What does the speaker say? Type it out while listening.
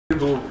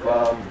Who've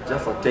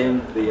just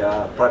obtained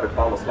the private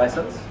pilot's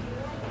license.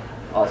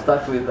 I'll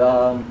start with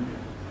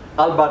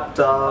Albert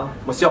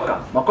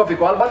Musyoka. Makofi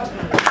kwa Albert.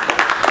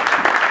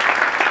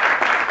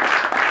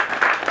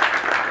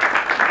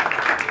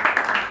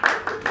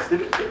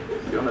 Steve,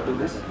 you want to do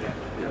this? Yeah.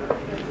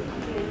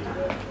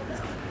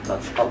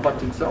 That's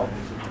Albert himself.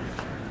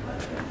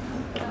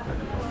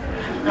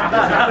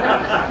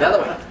 The other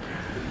one.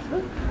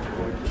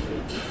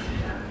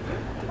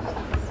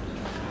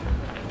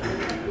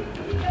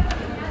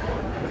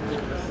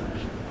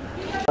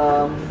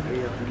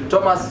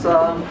 Thomas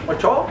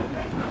Ocho.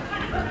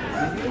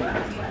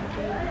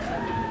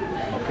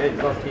 Okay, he's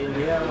not in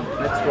here.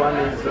 Next one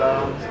is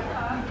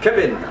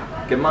Kevin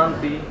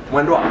Kemanti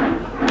Mwendwa.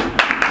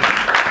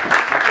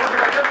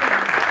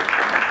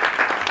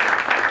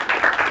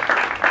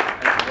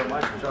 Thank you very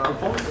much,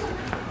 Alphonse.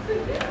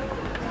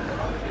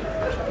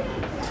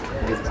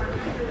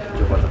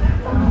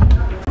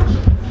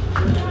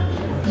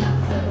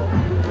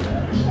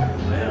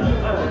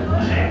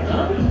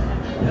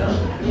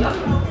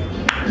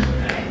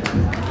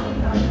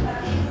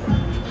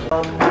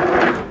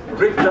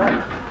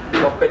 Richard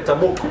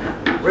Lopetamuk.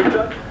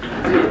 Richard?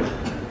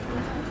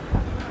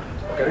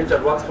 Okay,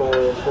 Richard works for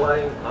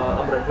flying,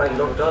 Umbrella Flying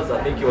Doctors.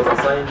 I think he was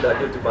assigned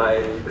duty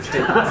by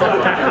Steve. That's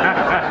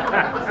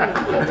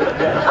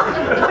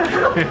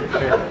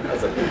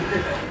okay.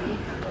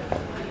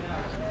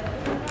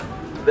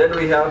 Then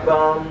we have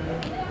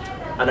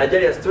a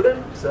Nigerian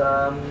student.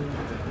 I'm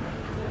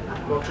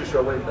not too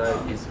sure when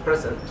he's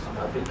present.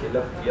 I think he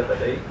left the other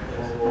day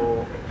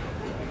for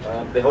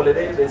the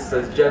holiday. This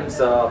is James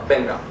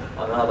Benga,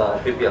 another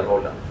PPL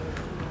holder.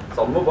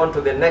 So I'll move on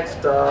to the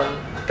next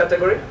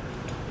category,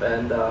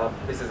 and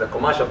this is a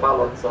commercial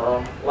pilot's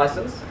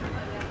license.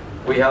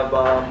 We have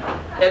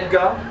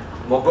Edgar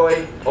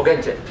Mogoi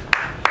Ogenche.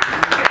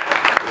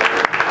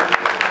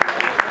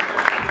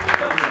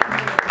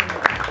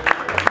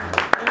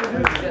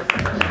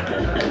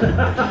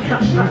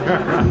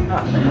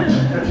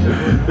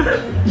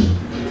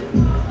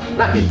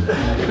 Knock it.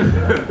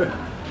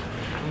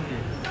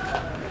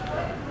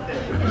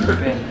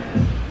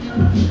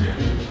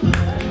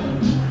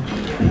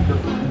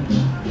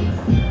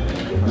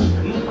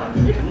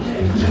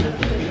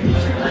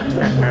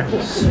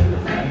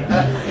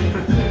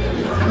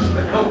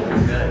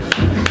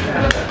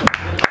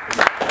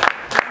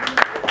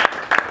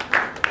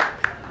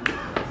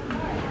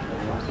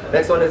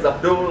 Next one is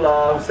Abdul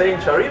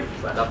Hussein Sharif,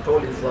 and I'm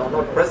told he's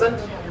not present.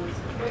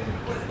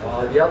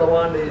 The other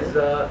one is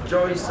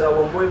Joyce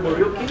Wambui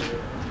Muriuki,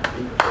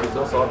 he's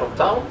also out of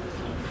town.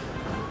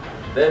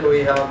 Then we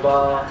have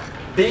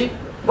Deep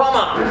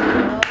Bama.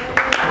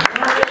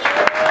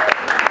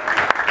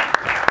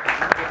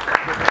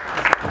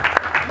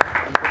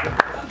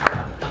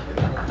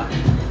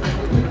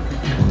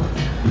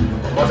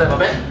 What's up,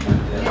 man?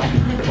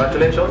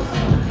 Congratulations.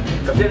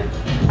 Captain.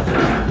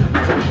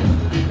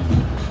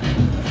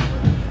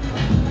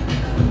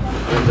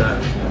 Good job.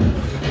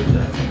 Good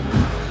job.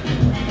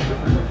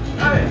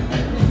 Hey.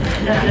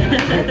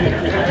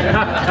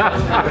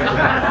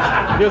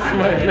 You're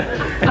smiling.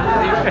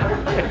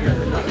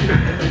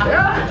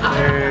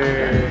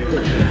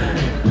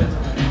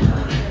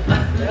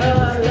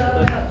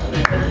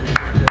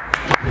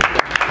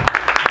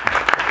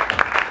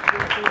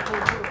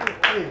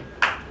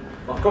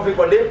 Coffee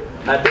for Lim,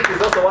 and this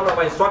is also one of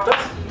my instructors,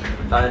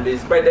 and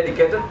he's quite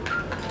dedicated.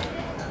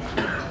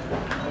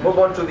 Move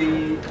on to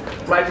the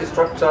flight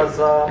instructors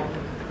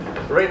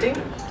rating.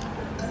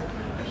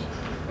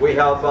 We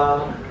have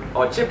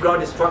our chief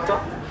ground instructor,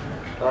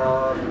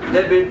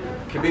 David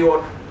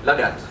Kibiwot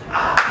Lagat.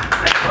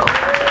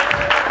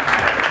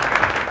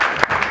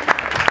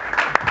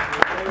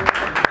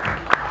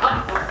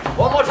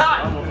 One more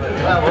time.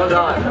 Well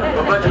done.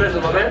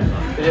 Congratulations, my man.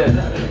 Yes.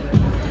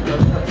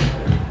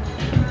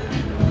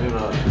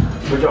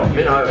 Good job.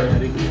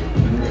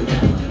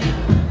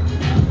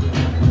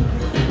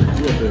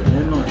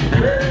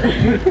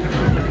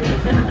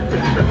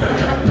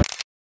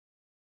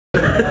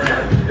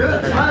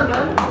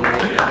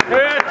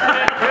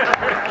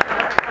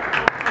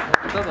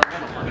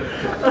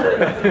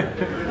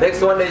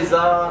 Next one is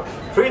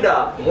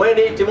Frida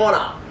Mweni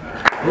Timona.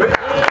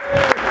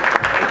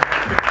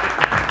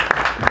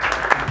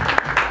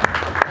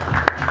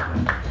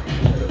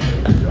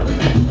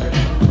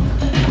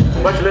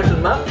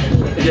 Congratulations, ma'am.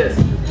 Yes.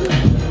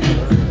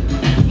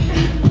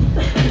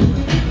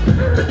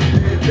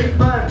 Big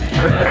man.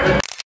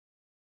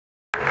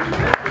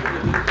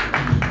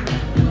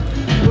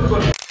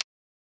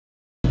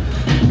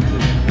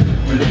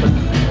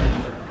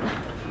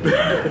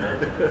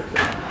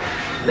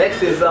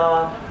 Next is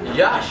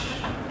Yash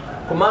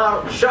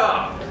Kumar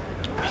Shah.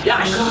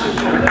 Yash.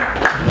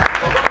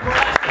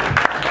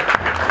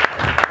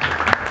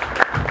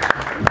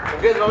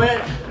 Okay, my man.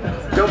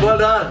 Job well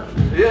done.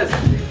 Yes.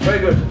 Very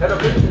good. Head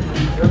up.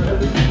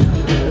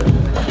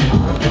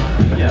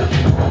 Yeah.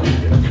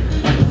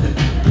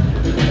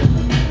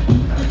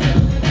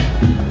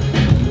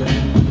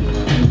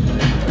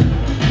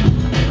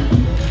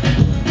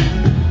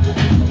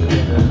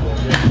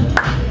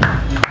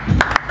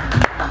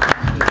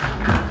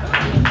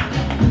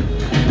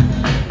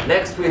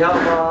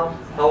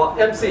 our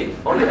MC,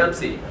 only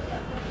MC,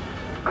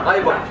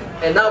 Ivan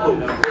Enabu,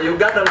 the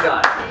Ugandan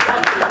guy.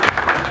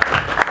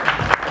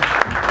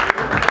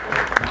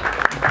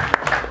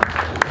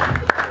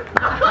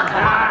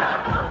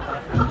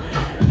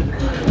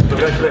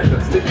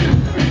 Congratulations.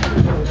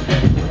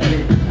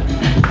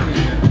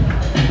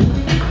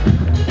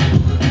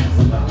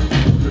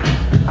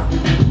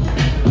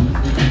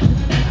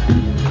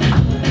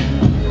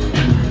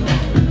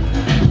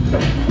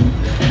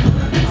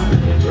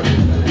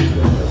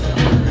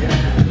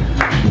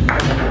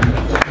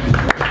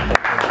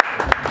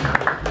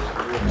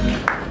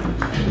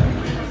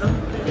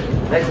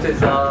 Next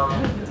is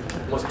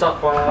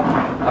Mustafa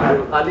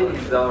Abdul Ali,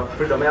 is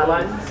Freedom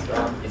Airlines.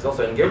 He's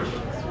also engaged.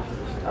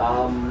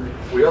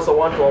 We also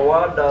want to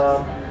award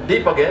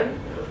Deep again,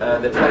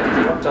 the flight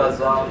instructor's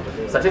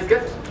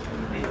certificate.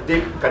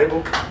 Deep,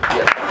 karibu.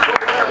 Yes.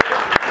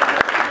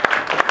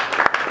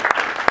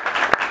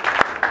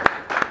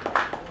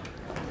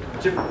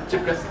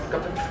 Chief guest,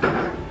 Captain.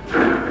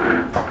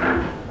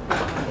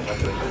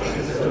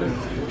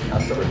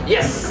 Absolutely.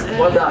 Yes,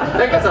 well done.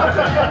 Thank you, sir.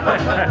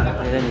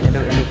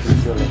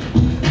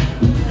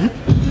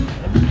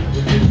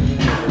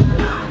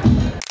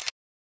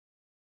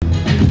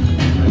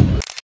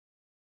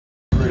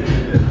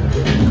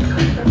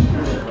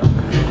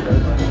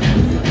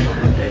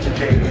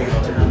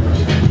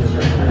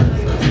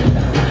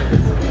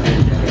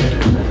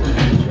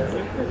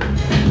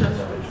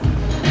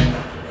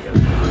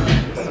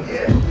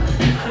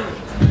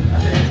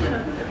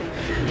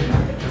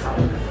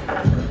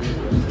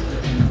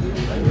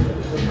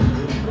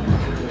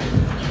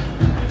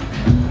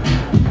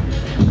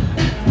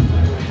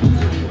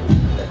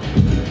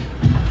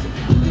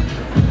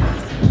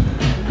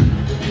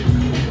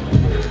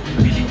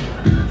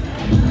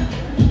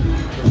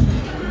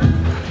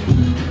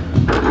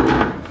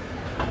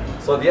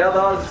 So the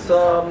others,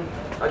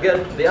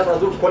 again, the others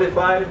who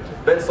qualified,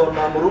 Benson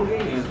Murungi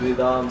is with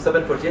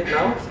 748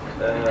 now,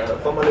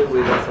 formerly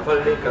with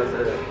Safari Link as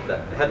the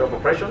head of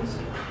operations.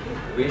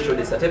 We issued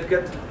a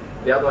certificate.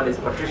 The other one is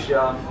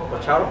Patricia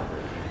Macharo.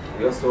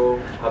 We also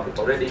have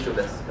already issued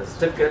a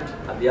certificate,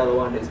 and the other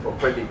one is for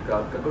Frederick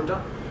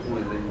Kaguta, who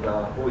is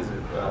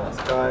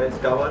with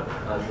Skyward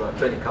as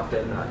training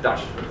captain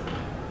Dash.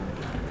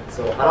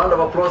 So a round of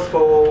applause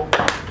for.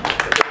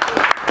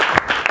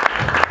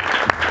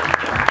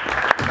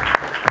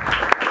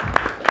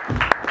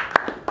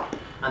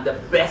 And the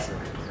best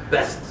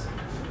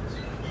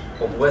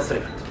of West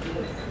Rift.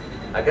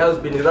 A guy who's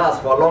been with us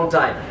for a long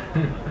time.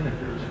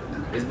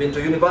 He's been to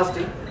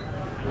university,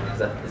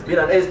 he's been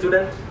an A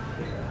student,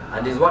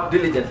 and he's worked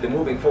diligently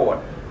moving forward.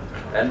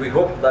 And we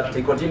hope that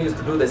he continues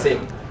to do the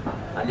same.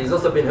 And he's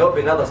also been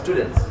helping other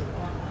students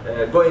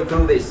going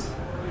through this.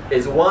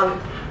 Is one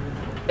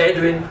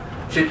Edwin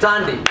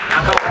Chitandi.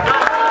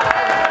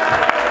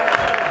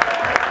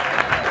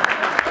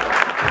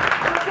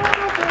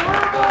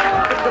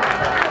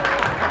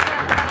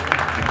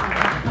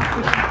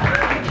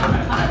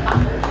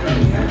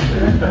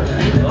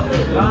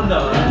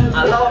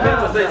 Allow me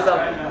to say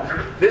something.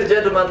 This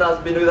gentleman has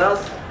been with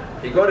us.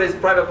 He got his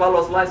private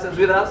pilot's license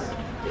with us,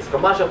 his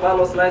commercial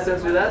pilot's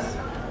license with us,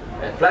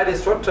 and flight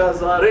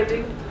instructor's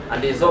rating,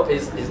 and he's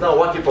now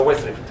working for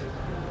West Rift.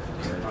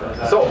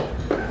 So,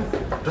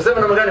 tuseme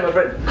namna gani, my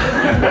friend?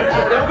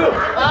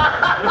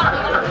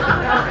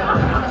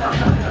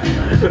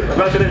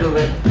 Congratulations,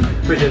 man.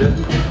 Appreciate it.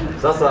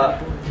 Sasa,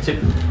 Chief,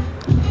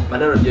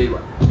 maneno ndio hiyo.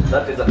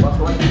 That is the first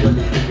one. You're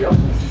the CPO.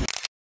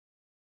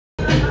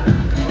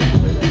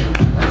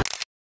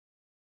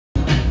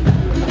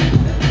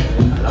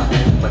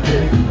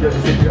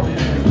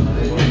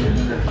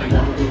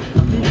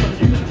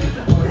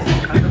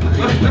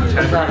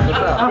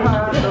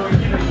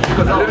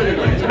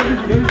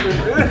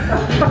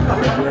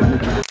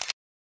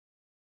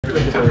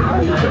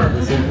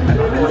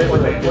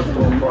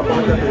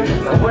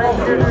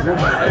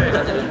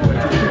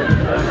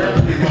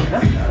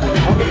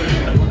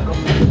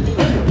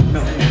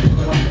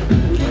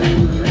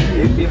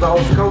 If I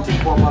was scouting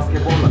for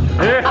basketball.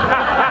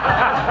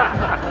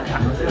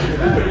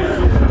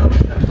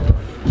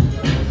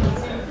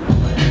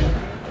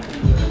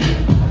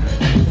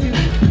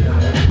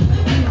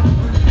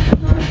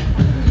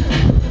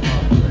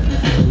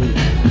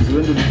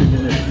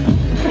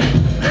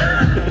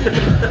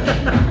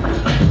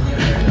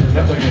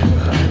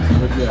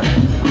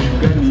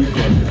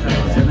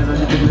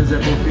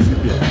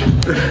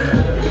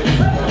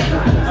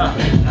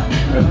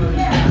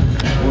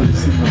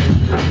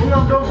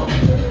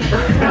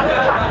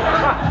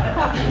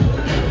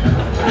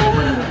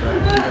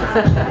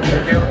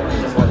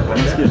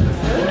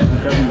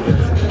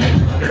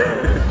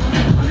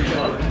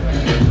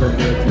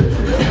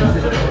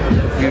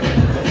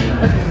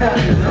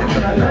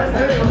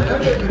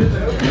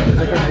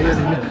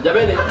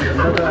 Jameni,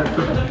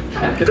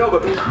 kidogo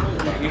tu.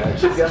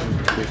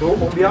 So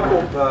on behalf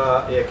of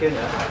Air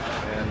Kenya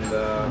and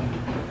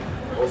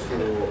also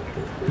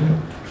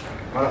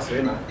Mara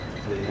Serena,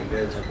 the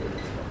guys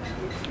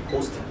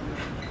hosting,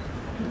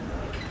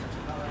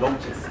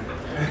 launches.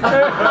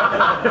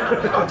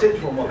 I'll change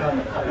from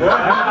Wakanda.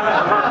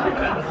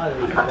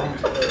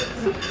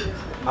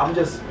 I'm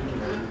just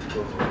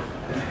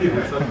speaking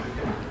because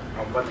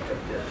I'm vertically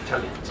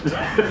challenged.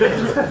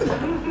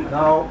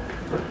 Now,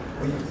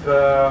 we've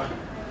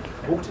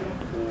booked him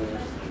for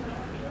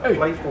a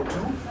flight for 2.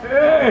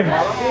 Hey!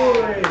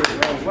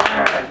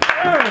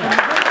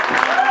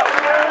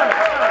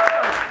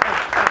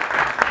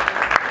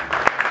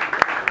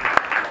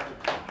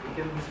 We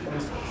can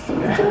respond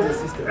to the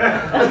system.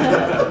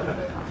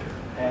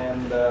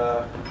 And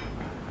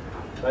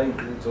that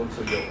includes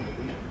also your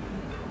accommodation.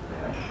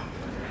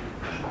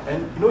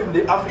 And you know, in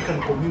the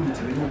African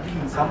community, when you be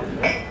in something,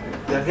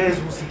 there are guys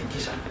who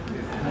syndication.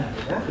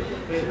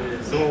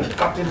 So,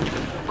 Captain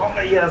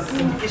Conga here has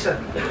syndication.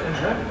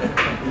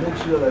 Make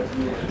sure that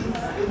you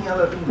any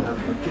other thing has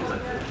been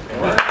catered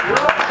for.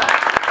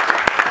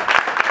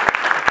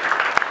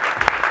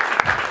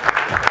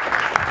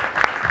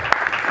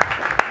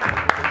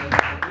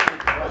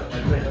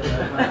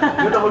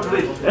 You know how to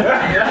read? I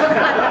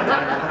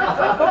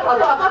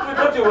thought we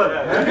taught you well.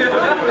 You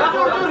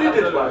read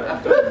it, man.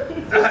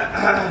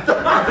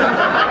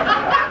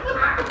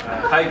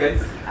 Hi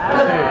guys,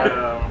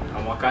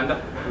 I'm Wakanda,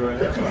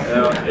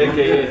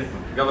 aka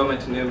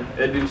government name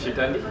Edwin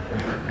Shitandi.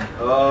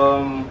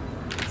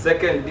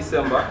 2nd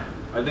December,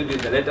 I'll do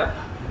the letter.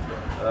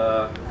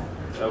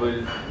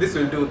 This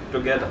will do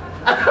together.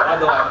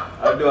 Otherwise,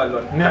 I'll do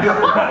alone.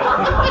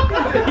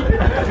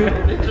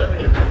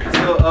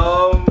 So,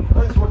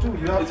 It's for 2.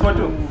 it's for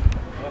 2.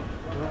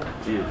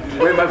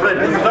 Wait, my friend.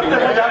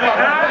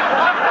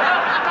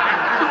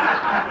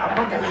 I'm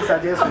not giving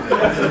suggestions.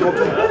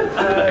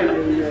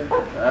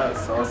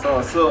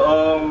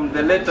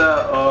 The letter,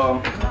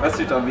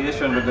 Street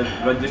Aviation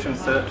graduation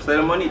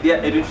ceremony, dear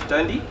Edwin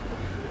Shitandi,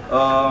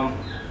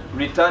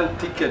 return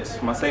ticket,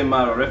 Masai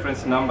Mara,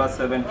 reference number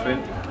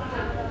 720.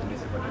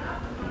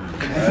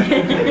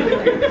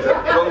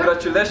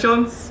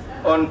 Congratulations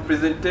on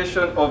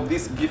presentation of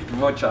this gift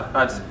voucher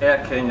at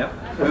Air Kenya,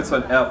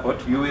 Wilson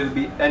Airport. You will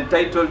be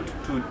entitled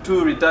to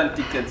 2 return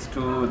tickets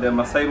to the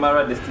Masai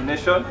Mara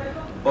destination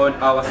on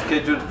our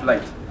scheduled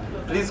flight.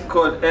 Please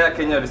call Air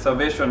Kenya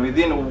reservation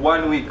within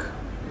 1 week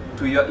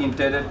to your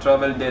intended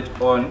travel date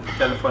on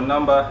telephone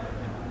number.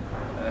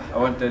 I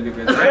won't tell you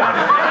guys.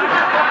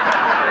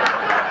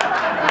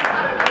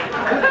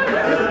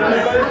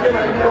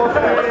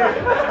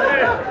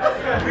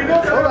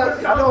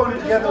 I don't want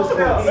to get those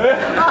calls.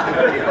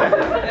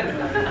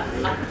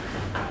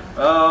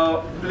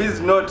 Please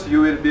note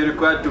you will be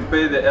required to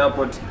pay the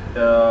airport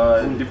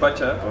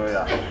departure. Oh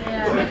yeah.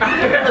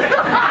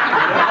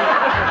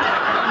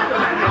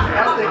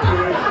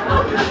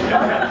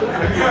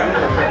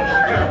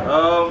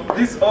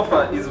 This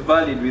offer is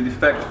valid with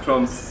effect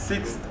from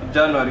 6th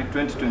January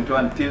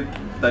 2021 till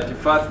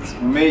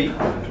 31st May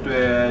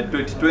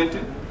 2020,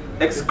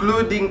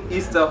 excluding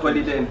Easter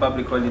holiday and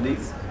public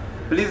holidays.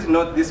 Please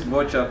note this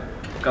voucher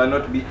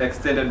cannot be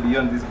extended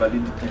beyond this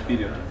validity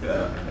period. I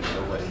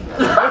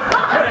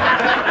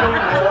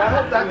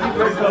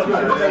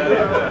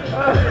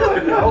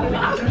hope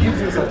that gives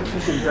you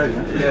sufficient time.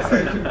 Yes, I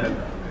do.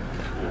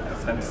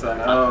 Asante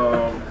sana.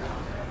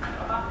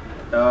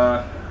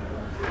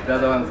 The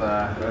other ones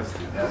are the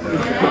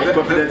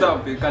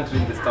stamp. You can't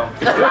read the stamp.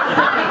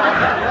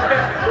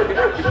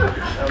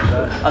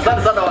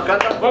 Asante sana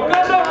Wakanda.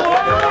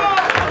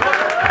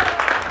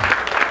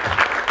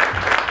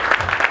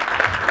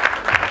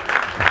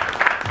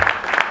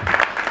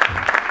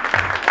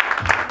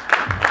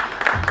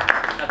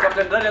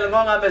 Captain Daniel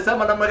Ngonga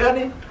amesema namna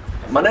gani?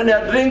 Maneno ya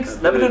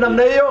drinks na vitu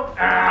namna hiyo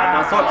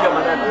anasokia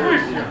maneno.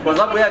 Kwa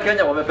sababu ya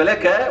Kenya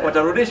wamepeleka,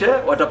 watarudishe,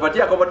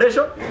 watapatia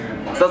accommodation.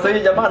 Sasa hii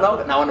jamaa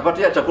na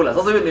wanapatia chakula.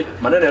 Sasa hiyo ni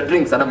maneno ya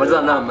drinks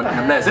anamaliza na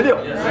namna hiyo, si ndio?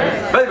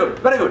 Very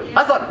good, very good.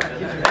 Hassan.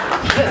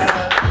 Yes.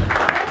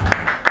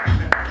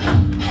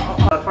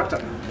 Factor.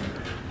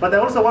 But I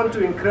also want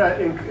to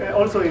encourage,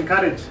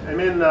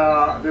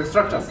 the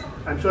instructors.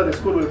 I'm sure the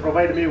school will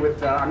provide me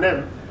with a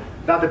name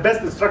that the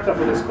best instructor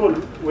for the school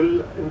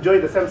will enjoy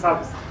the same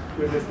service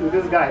with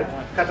this guy,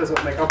 courtesy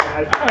of my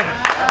company.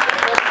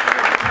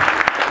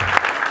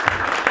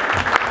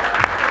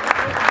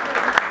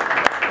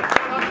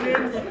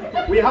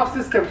 We have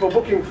system for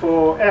booking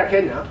for Air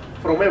Kenya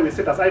from where we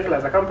sit as IFL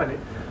as a company.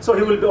 So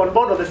he will be on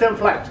board on the same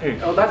flight.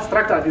 Or that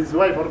instructor and his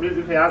wife, or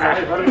if he has a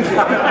wife,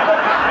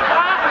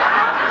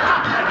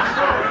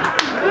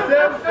 the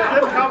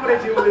same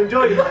coverage he will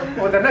enjoy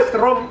on the next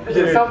room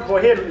reserved for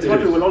him is what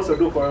we will also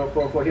do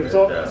for him.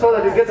 So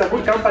that he gets a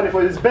good company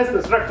for his best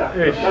instructor.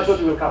 That's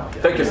what will come.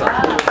 Thank you, sir.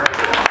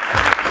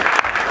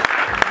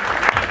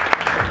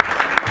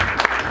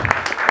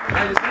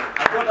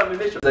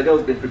 The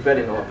girl's been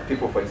preparing our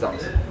people for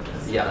exams.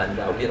 Yeah, and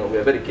we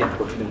are very keen to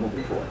continue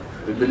moving forward.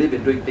 We believe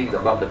in doing things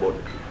above the board.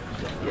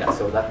 Yeah,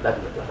 so that's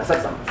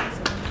something.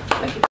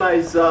 Thank you.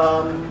 Is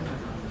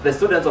the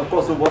students, of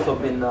course, who've also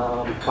been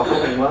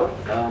performing well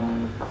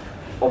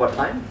over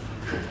time.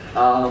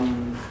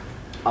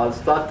 I'll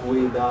start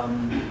with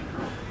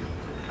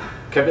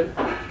Kevin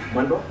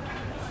Mwendo.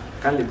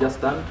 Kindly just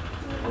stand.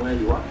 where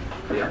you are.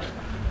 Yeah.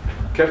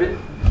 Kevin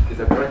is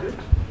a graduate,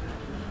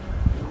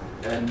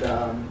 and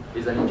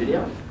he's an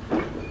engineer,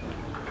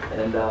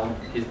 and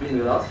he's been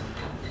with us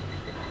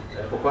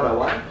for quite a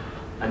while,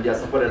 and he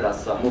has supported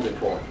us moving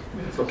forward.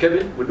 So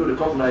Kevin, we do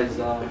recognize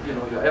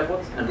your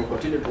efforts, and we'll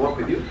continue to work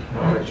with you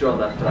to ensure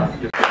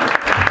that you.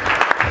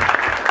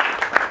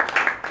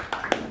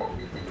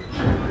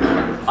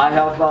 I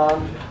have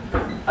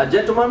a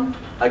gentleman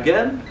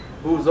again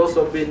who's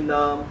also been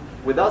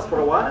with us for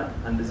a while,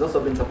 and he's also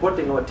been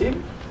supporting our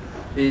team.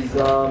 He's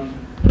not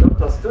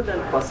a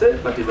student per se,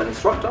 but he's an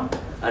instructor,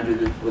 and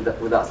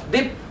with us.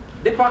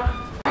 Deepak.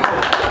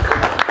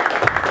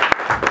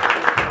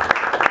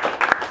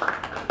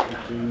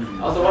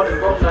 I also want to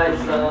recognize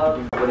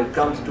when it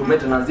comes to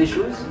maintenance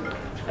issues,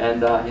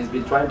 and he's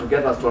been trying to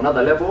get us to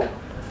another level.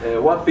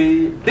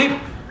 Wapi Deep.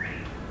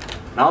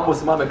 Naomba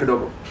usimame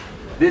kidogo.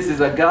 This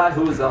is a guy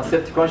who is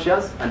safety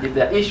conscious, and if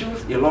there are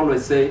issues, he'll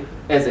always say,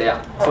 as they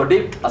are. So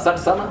Deep, asante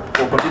sana,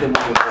 we'll continue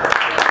moving forward.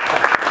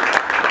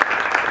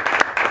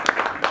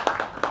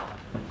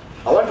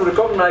 I want to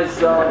recognize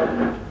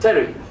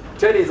Terry.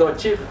 Terry is our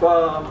chief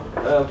flight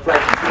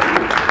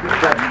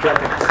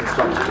instructor.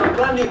 She's a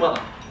brand new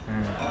mother.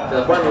 She's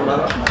a brand new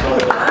mother.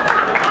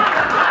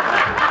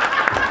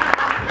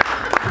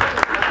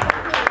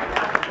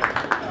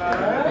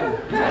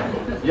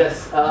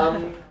 Yes.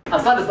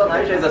 Asante sana.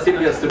 Aisha is a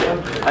senior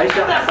student.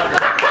 Aisha, asante.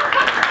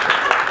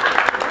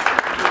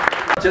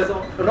 Chezo.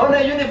 Unaona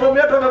uniform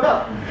yetu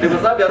amevaa? Ni kwa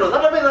sababu ya Rose.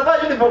 Hata mimi navaa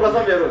uniform kwa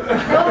sababu ya Rose.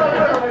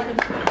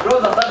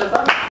 Rose, asante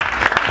sana.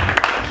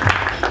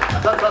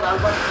 Asante sana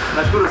Albert.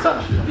 Nashukuru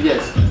sana.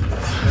 Yes.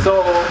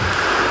 So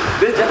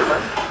this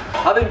gentleman,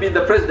 having been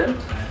the president,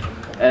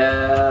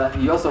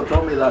 he also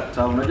told me that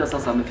unajua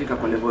sasa amefika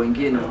kwa level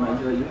nyingine,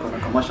 unajua yuko na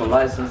commercial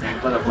license,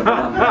 anataka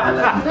kuendelea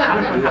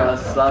mbele.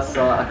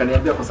 Sasa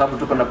akaniambia kwa sababu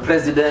tuko na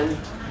president,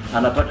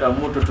 anataka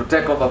mtu to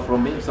take over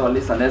from him, so at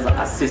least anaweza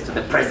assist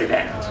the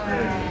president.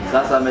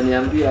 Sasa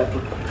ameniambia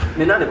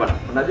ni nani bwana?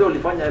 Unajua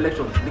ulifanya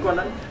election, nilikuwa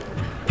nani?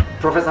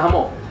 Professor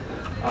Hamo.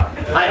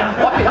 Haya,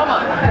 wapi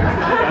Hama?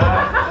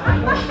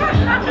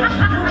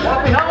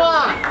 Wapi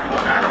Hama?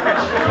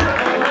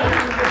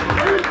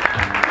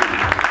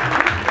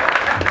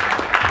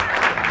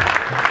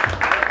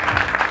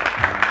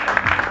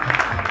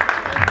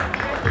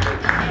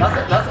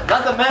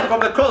 That's a man from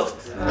the coast.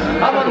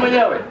 Haman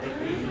mwenyewe.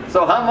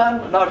 So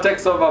Haman now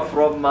takes over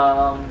from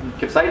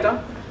Kipsaita,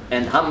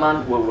 and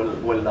Haman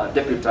will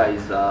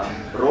deputize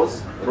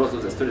Rose. Rose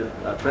was the student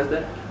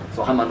president,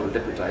 so Haman will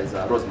deputize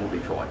Rose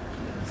moving forward.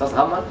 Sasa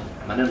Haman,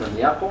 maneno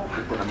ni yako,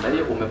 iko namna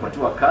hiyo,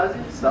 umepatiwa kazi.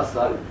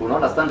 Sasa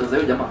unaona standards za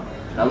hiyo jamaa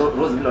na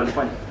Rose vile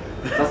walifanya.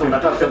 Sasa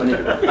unataka kusema nini?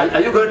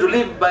 Are you going to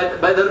live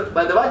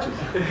by the virtues?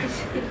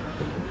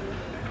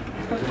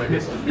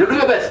 You do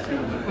your best.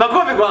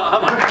 Makofi kwa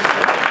Haman.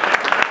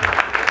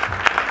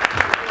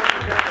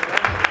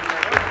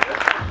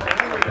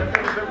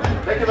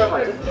 Thank you very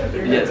much.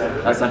 Yes,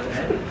 asante.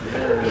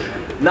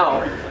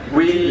 Now,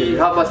 we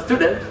have a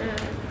student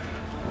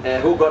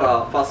who got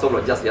our first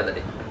solo just the other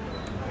day.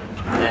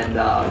 And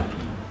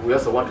we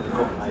also want to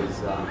recognize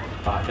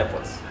her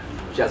efforts.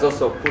 She has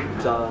also put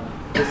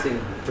this thing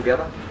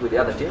together with the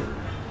other team.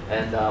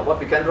 And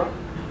Wapi Kendra,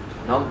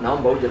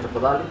 naomba uje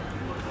tafadhali.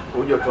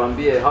 Uje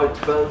tuambie how it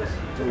felt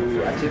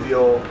to achieve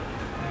your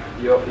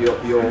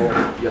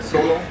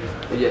solo.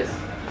 Yes.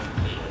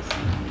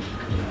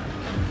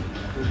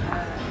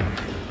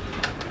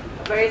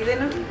 Habari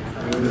zenu?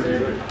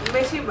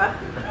 Mmeshiba?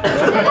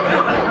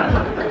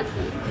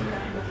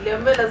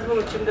 Liombe lazima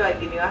uchunge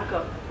wageni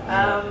wako.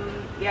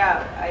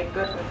 Yeah, I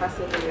got my first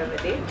solo the other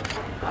day.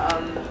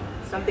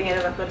 Something I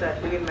never thought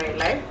I'd do in my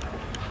life.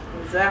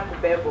 Mzoea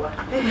kubebwa.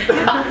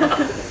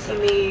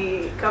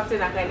 Kini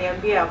captain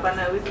akaniambia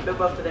hapana huwezi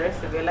bebwa for the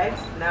rest of your life.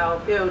 Now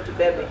pia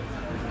utubebe.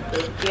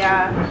 So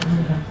pia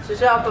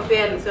shosho hapo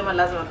pia alisema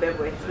lazima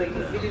bebwe. So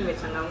ilibidi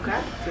nimechangamka.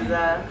 It was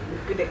a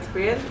good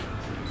experience.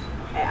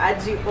 I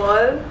urge you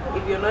all,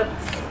 if you're not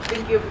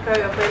thinking of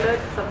becoming a pilot,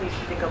 it's something you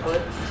should think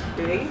about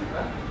doing.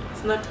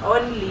 It's not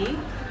only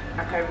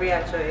a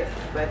career choice,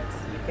 but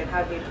you can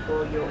have it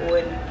for your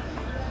own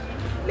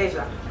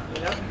leisure,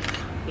 you know?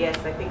 Yes,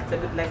 I think it's a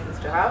good license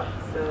to have.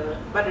 So,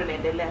 bado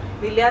naendelea.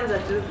 Nilianza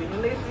juzi,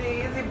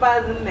 hizi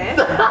bars nne.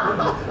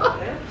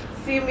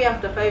 See me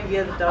after 5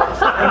 years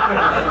utaonyesha.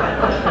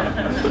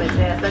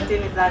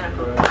 Asanteni sana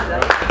kwa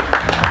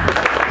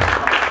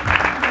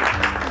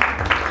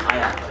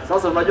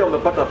Sasa unajua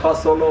umepata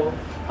first solo,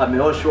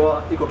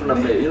 ameoshwa, iko tu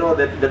namna. You know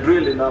the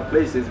drill in our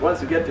place is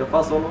once you get your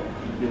first solo,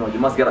 you know you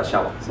must get a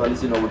shower. So at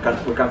least you know we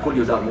can cool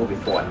you down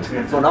moving forward.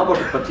 So naomba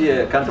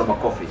tupatie Kendra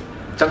makofi.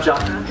 Chamcha.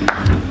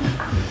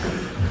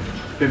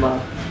 Pima.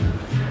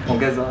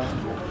 Ongeza.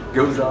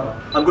 Geuza.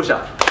 Angusha.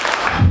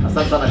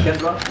 Asante sana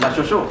Kendra. Na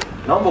shosho.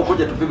 Naomba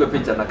ukuje tupigwe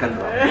picha na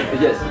Kendra.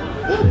 Yes.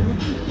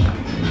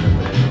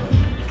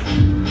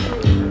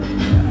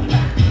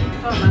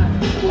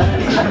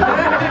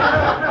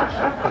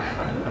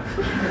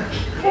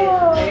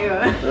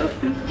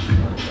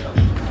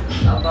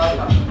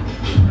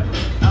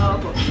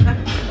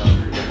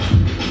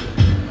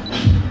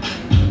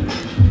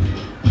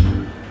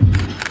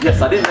 Yes,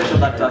 I didn't mention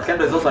that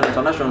Kendra is also an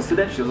international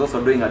student. She was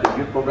also doing a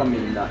degree program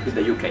in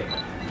the UK.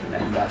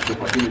 And she'll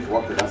continue to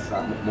work with us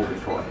moving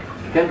forward.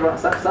 Kendra,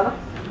 asante sana.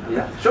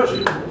 Yeah.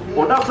 Shoshi,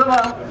 unataka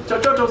kusema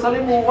chochote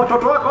usalimu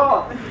watoto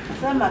wako?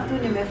 Sema tu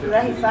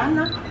nimefurahi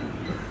sana.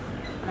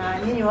 Na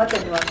nyinyi wote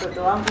ni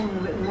watoto wangu,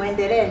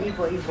 muendelee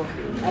hivyo hivyo.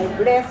 I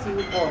bless you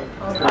all.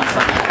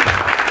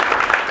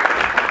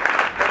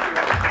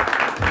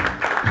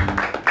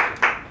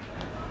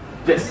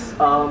 Yes,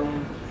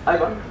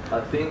 Ivan,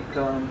 I think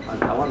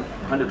I want to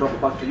hand it over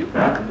back to you,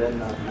 and then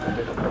you can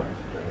take up the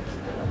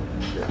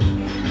next.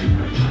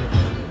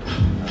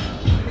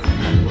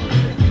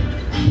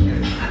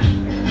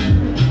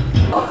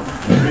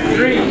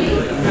 Three,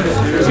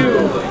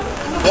 two,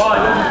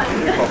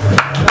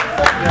 one.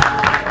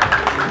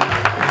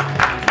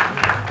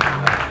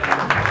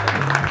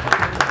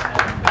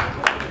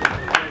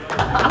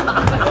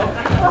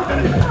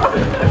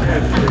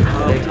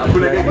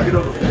 Hakuna kitu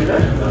kidogo.